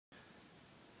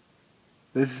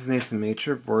This is Nathan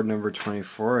Macher, board number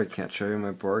 24. I can't show you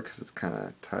my board because it's kind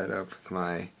of tied up with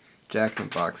my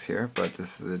Jack-in-the-Box here, but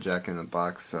this is the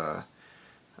Jack-in-the-Box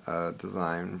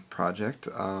design project.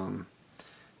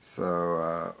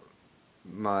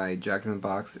 My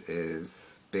Jack-in-the-Box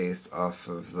is based off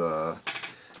of the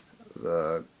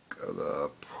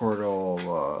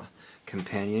Portal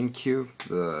companion cube.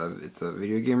 It's a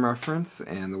video game reference,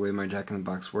 and the way my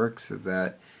Jack-in-the-Box works is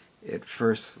that it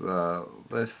first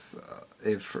lifts,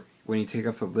 when you take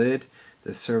off the lid,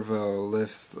 the servo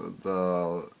lifts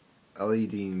the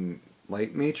LED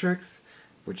light matrix,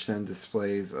 which then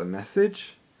displays a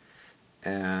message,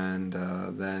 and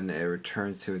then it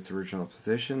returns to its original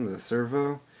position, the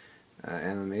servo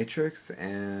and the matrix,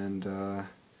 and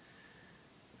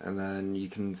then you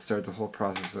can start the whole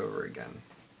process over again.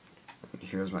 And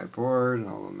here's my board and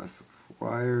all the mess of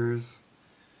wires.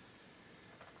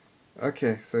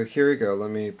 Okay, so here we go. Let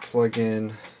me plug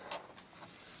in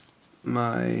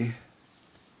my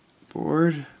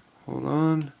board. Hold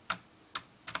on.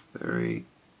 There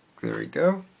we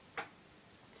go.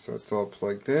 So it's all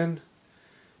plugged in.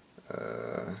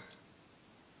 Have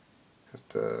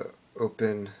to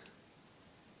open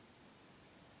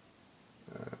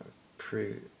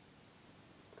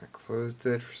I closed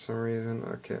it for some reason.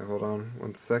 Okay, hold on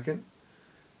 1 second.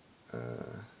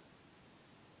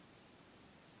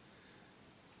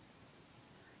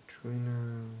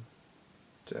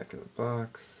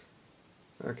 Jack-in-the-Box.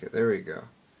 Okay, there we go.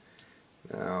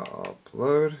 Now I'll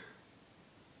upload.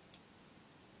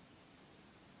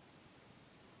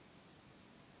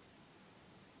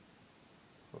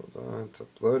 Hold on, it's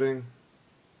uploading.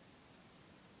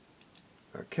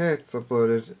 Okay, it's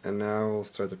uploaded, and now we'll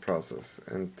start the process.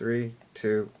 In 3,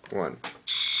 2, 1.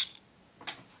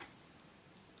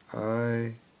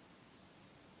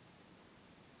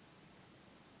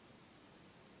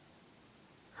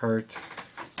 Heart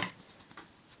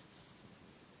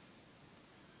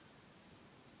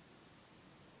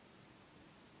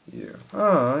you.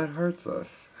 Ah, it hurts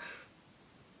us.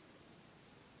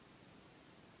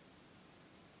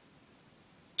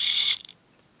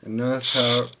 And notice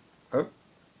how... Oh,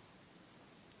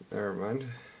 never mind.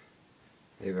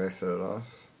 Maybe I set it off.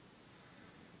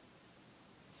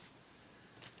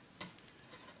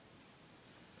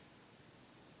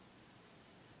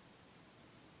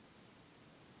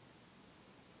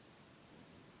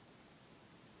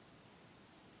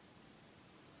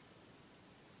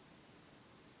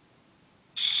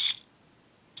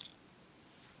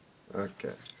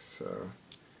 Okay, so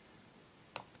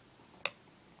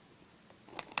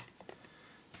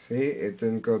see, it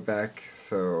didn't go back,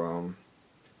 so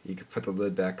you can put the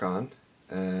lid back on,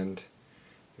 and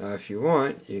now if you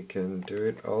want, you can do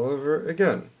it all over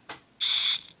again.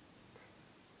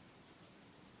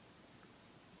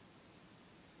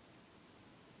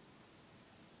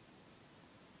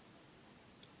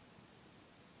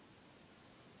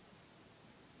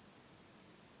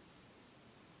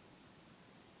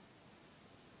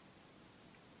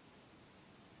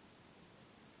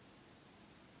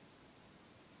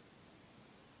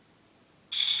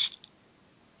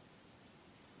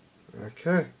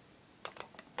 Okay,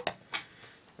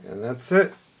 and that's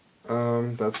it.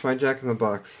 That's my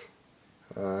Jack-in-the-Box.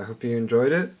 I hope you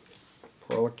enjoyed it.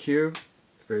 Portal cube,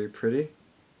 very pretty.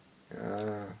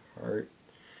 Heart.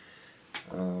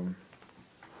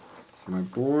 It's my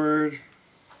board.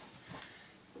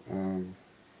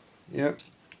 Yep.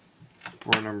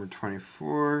 Board number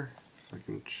 24. If I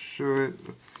can show it.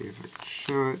 Let's see if I can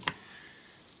show it.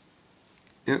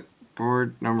 Yep.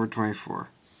 Board number 24.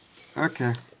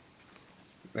 Okay.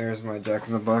 There's my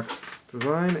Jack-in-the-Box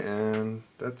design, and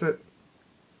that's it.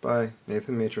 Bye.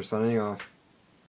 Nathan Macher signing off.